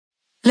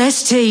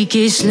Let's take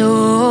it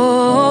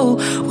slow.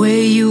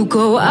 Where you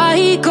go,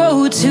 I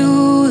go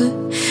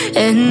too.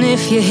 And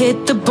if you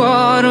hit the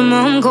bottom,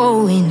 I'm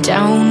going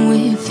down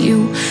with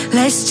you.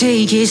 Let's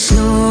take it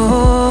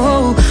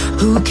slow.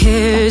 Who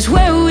cares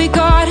where we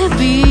gotta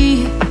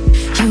be?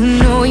 You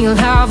know you'll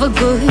have a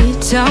good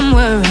time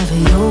wherever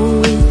you're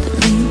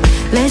with me.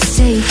 Let's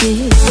take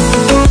it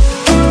slow.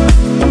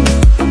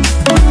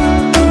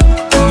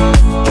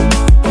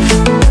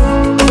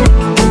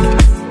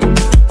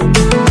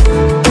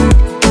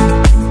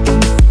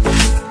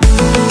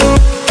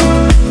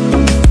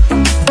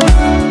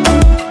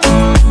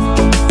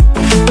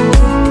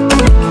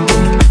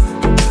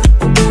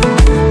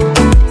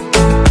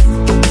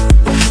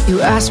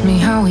 Ask me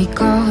how we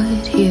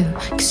got here,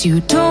 'cause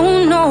you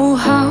don't know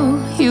how.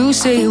 You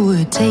say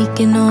we're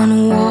taking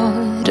on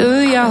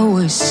water, yeah,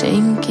 we're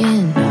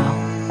sinking now.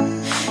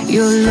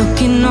 You're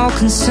looking all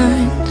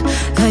concerned,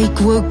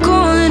 like we're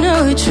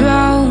gonna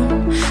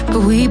drown.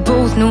 But we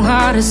both know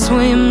how to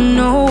swim,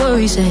 no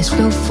worries, let's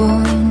float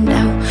for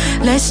now.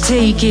 Let's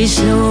take it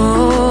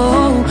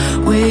slow.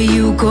 Where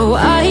you go,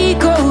 I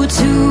go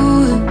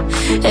too.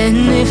 And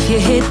if you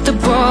hit the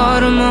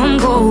bottom, I'm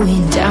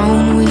going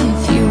down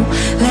with you.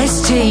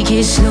 Let's take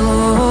it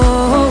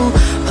slow.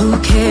 Who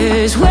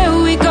cares where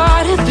we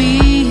gotta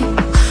be?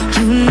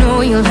 You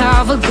know you'll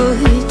have a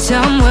good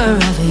time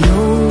wherever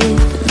you're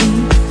with me.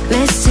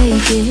 Let's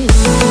take it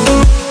slow.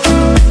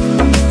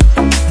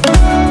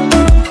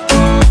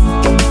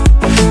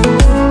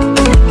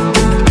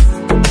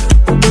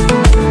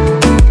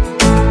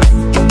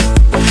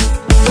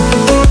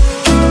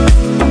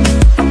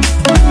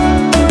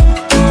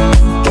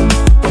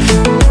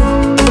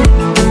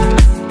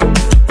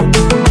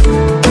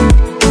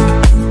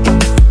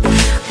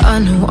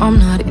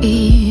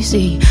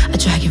 I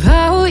drag you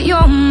out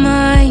your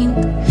mind,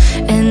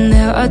 and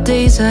there are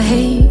days I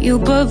hate you,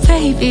 but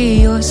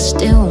baby, you're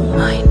still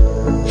mine.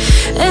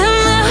 And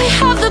then we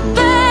have the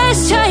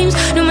best times,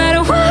 no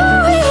matter what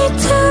we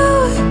do.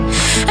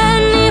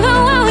 And even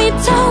when we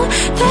don't,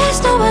 there's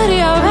nobody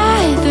I'd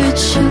rather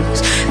choose.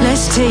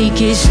 Let's take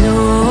it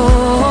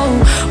slow.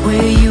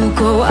 Where you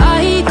go,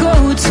 I go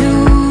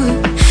too.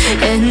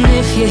 And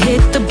if you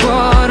hit the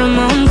bottom,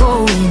 I'm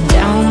going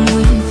down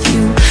with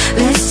you.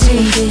 Let's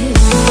take it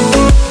slow.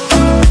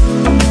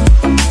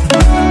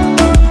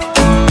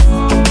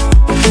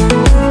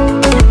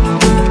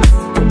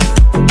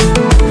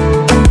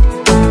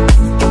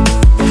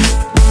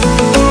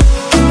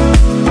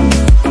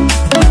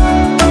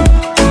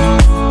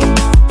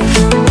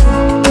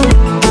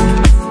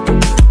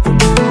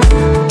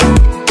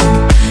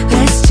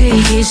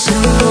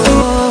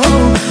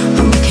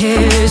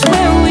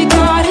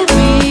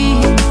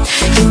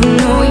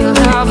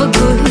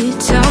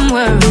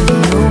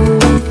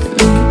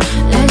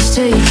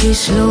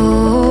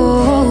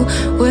 Slow,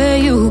 where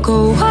you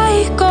go,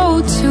 I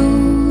go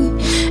too.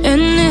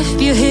 And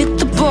if you hit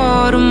the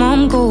bottom,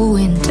 I'm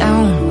going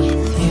down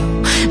with you.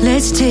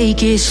 Let's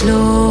take it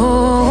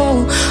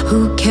slow.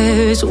 Who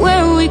cares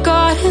where we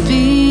gotta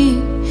be?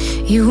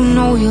 You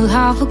know you'll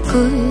have a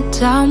good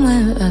time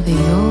wherever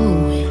you're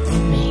with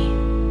me.